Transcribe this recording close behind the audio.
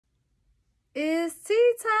It's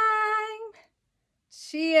tea time.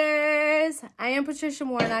 Cheers. I am Patricia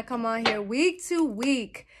Moore, and I come on here week to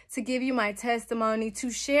week to give you my testimony,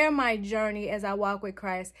 to share my journey as I walk with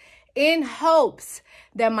Christ, in hopes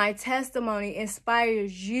that my testimony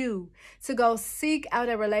inspires you to go seek out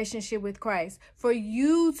a relationship with Christ, for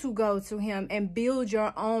you to go to him and build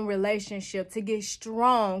your own relationship, to get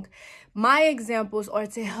strong. My examples are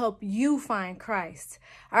to help you find Christ.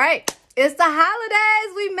 All right. It's the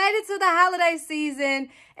holidays. We made it to the holiday season.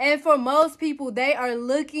 And for most people, they are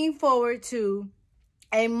looking forward to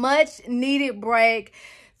a much needed break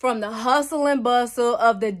from the hustle and bustle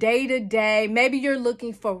of the day-to-day. Maybe you're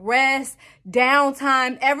looking for rest,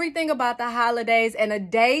 downtime, everything about the holidays, and a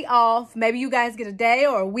day off. Maybe you guys get a day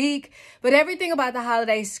or a week, but everything about the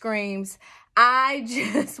holidays screams, I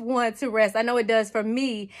just want to rest. I know it does for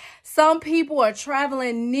me. Some people are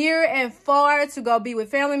traveling near and far to go be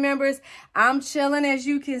with family members. I'm chilling, as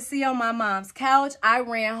you can see, on my mom's couch. I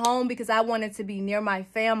ran home because I wanted to be near my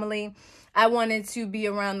family. I wanted to be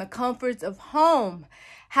around the comforts of home.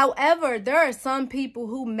 However, there are some people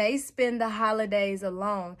who may spend the holidays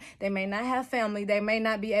alone. They may not have family. They may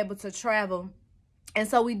not be able to travel. And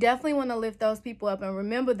so we definitely want to lift those people up and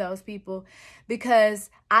remember those people, because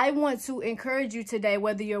I want to encourage you today,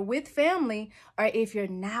 whether you're with family or if you're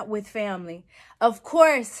not with family. Of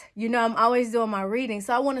course, you know, I'm always doing my reading.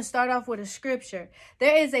 So I want to start off with a scripture.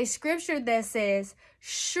 There is a scripture that says,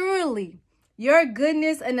 surely your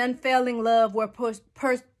goodness and unfailing love will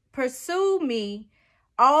pursue me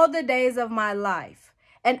all the days of my life,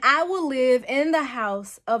 and I will live in the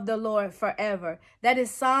house of the Lord forever. That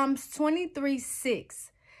is Psalms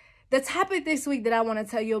 23:6. The topic this week that I want to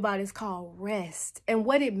tell you about is called rest, and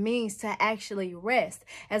what it means to actually rest.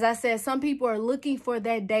 As I said, some people are looking for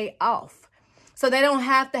that day off, so they don't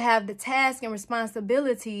have to have the tasks and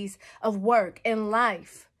responsibilities of work and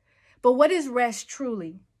life. But what is rest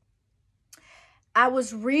truly? I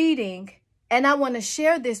was reading, and I want to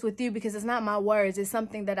share this with you because it's not my words. It's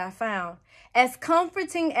something that I found. As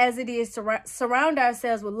comforting as it is to surround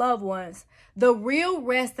ourselves with loved ones, the real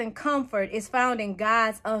rest and comfort is found in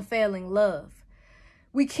God's unfailing love.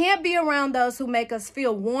 We can't be around those who make us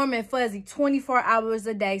feel warm and fuzzy 24 hours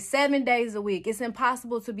a day, 7 days a week. It's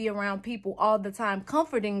impossible to be around people all the time,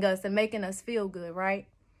 comforting us and making us feel good, right?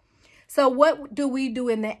 So what do we do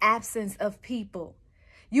in the absence of people?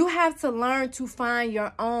 You have to learn to find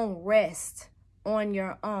your own rest on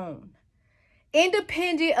your own,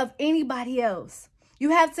 independent of anybody else.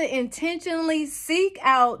 You have to intentionally seek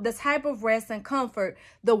out the type of rest and comfort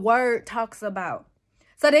the word talks about,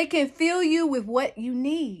 so they can fill you with what you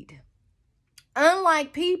need.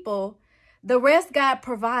 Unlike people, the rest God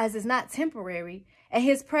provides is not temporary, and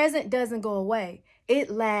his presence doesn't go away. It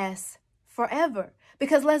lasts forever.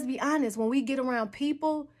 Because let's be honest, when we get around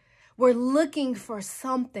people, we're looking for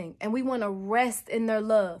something, and we want to rest in their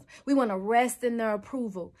love. We want to rest in their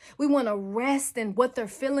approval. We want to rest in what they're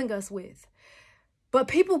filling us with. But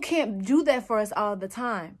people can't do that for us all the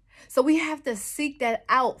time. So we have to seek that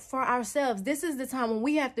out for ourselves. This is the time when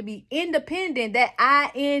we have to be independent, that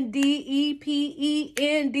independent.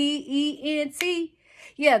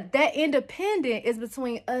 Yeah, that independent is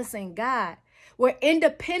between us and God. We're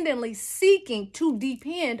independently seeking to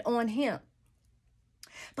depend on him.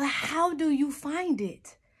 But how do you find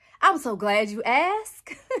it? I'm so glad you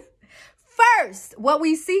asked. First, what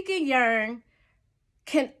we seek and yearn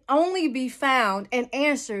can only be found and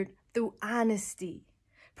answered through honesty.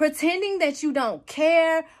 Pretending that you don't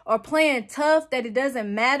care or playing tough, that it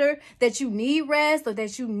doesn't matter, that you need rest or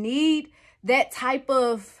that you need that type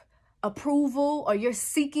of approval or you're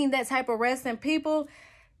seeking that type of rest in people,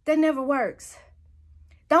 that never works.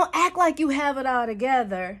 Don't act like you have it all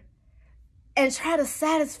together and try to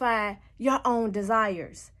satisfy your own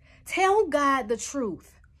desires. Tell God the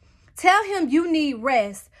truth. Tell him you need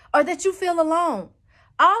rest or that you feel alone.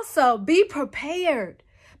 Also, be prepared,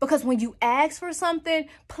 because when you ask for something,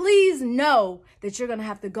 please know that you're going to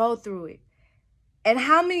have to go through it. And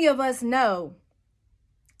how many of us know,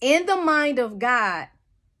 in the mind of God,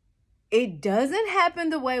 it doesn't happen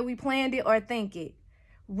the way we planned it or think it?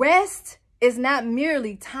 Rest is not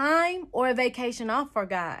merely time or a vacation off for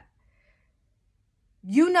God.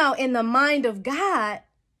 You know, in the mind of God,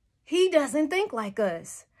 he doesn't think like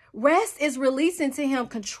us. Rest is releasing to him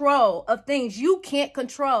control of things you can't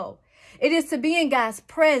control. It is to be in God's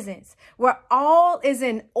presence where all is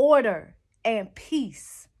in order and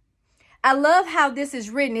peace. I love how this is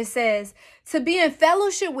written. It says, to be in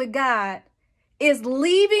fellowship with God is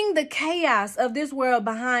leaving the chaos of this world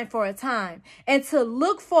behind for a time and to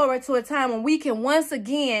look forward to a time when we can once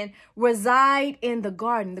again reside in the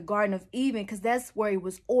Garden of Eden, because that's where it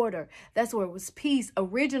was order. That's where it was peace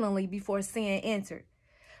originally before sin entered.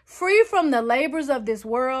 Free from the labors of this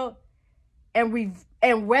world and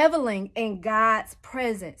reveling in God's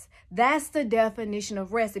presence. That's the definition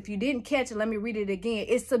of rest. If you didn't catch it, let me read it again.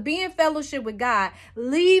 It's to be in fellowship with God,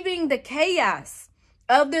 leaving the chaos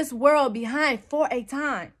of this world behind for a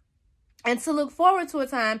time, and to look forward to a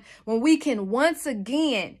time when we can once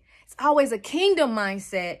again, it's always a kingdom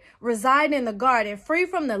mindset, reside in the garden, free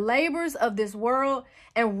from the labors of this world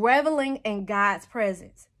and reveling in God's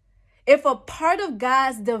presence. If a part of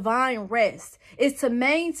God's divine rest is to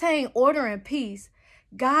maintain order and peace,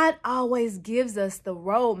 God always gives us the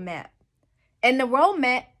roadmap. And the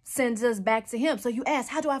roadmap sends us back to him. So you ask,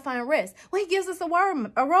 how do I find rest? Well, he gives us a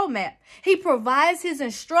roadmap. He provides his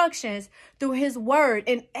instructions through his word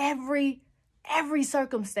in every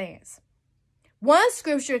circumstance. One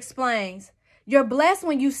scripture explains, you're blessed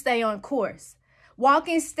when you stay on course,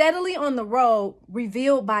 walking steadily on the road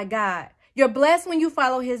revealed by God. You're blessed when you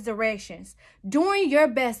follow his directions, doing your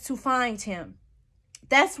best to find him.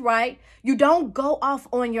 That's right. You don't go off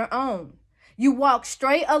on your own. You walk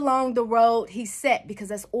straight along the road he set, because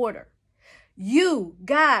that's order. You,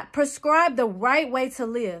 God, prescribe the right way to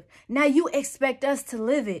live. Now you expect us to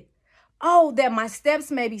live it. Oh, that my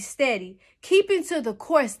steps may be steady, keeping to the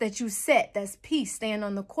course that you set. That's peace. Stand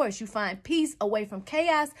on the course. You find peace away from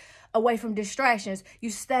chaos, away from distractions.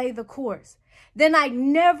 You stay the course. Then I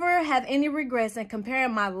never have any regrets in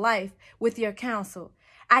comparing my life with your counsel.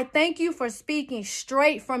 I thank you for speaking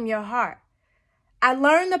straight from your heart. I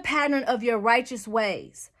learned the pattern of your righteous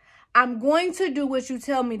ways. I'm going to do what you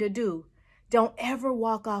tell me to do. Don't ever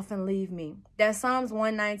walk off and leave me. That's Psalms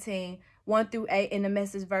 119, 1-8 in the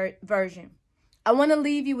Message version. I want to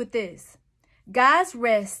leave you with this. God's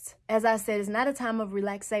rest, as I said, is not a time of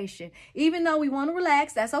relaxation. Even though we want to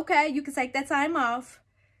relax, that's okay. You can take that time off.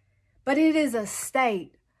 But it is a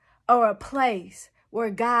state or a place where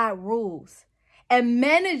God rules and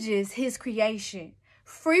manages his creation,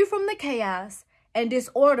 free from the chaos and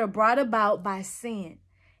disorder brought about by sin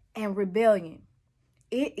and rebellion.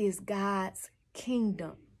 It is God's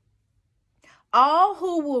kingdom. All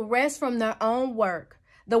who will rest from their own work,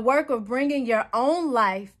 the work of bringing your own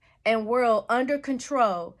life and world under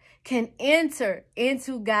control, can enter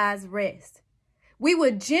into God's rest. We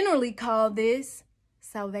would generally call this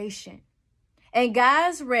salvation. And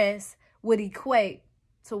God's rest would equate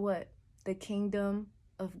to what? The kingdom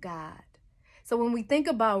of God. So when we think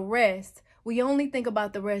about rest, we only think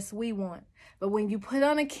about the rest we want. But when you put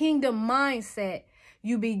on a kingdom mindset,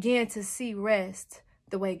 you begin to see rest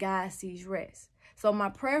the way God sees rest. So my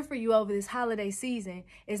prayer for you over this holiday season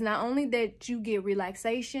is not only that you get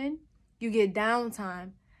relaxation, you get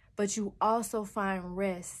downtime, but you also find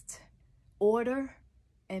rest, order,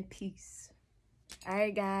 and peace. All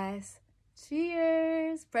right, guys.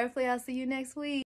 Cheers. Prayerfully, I'll see you next week.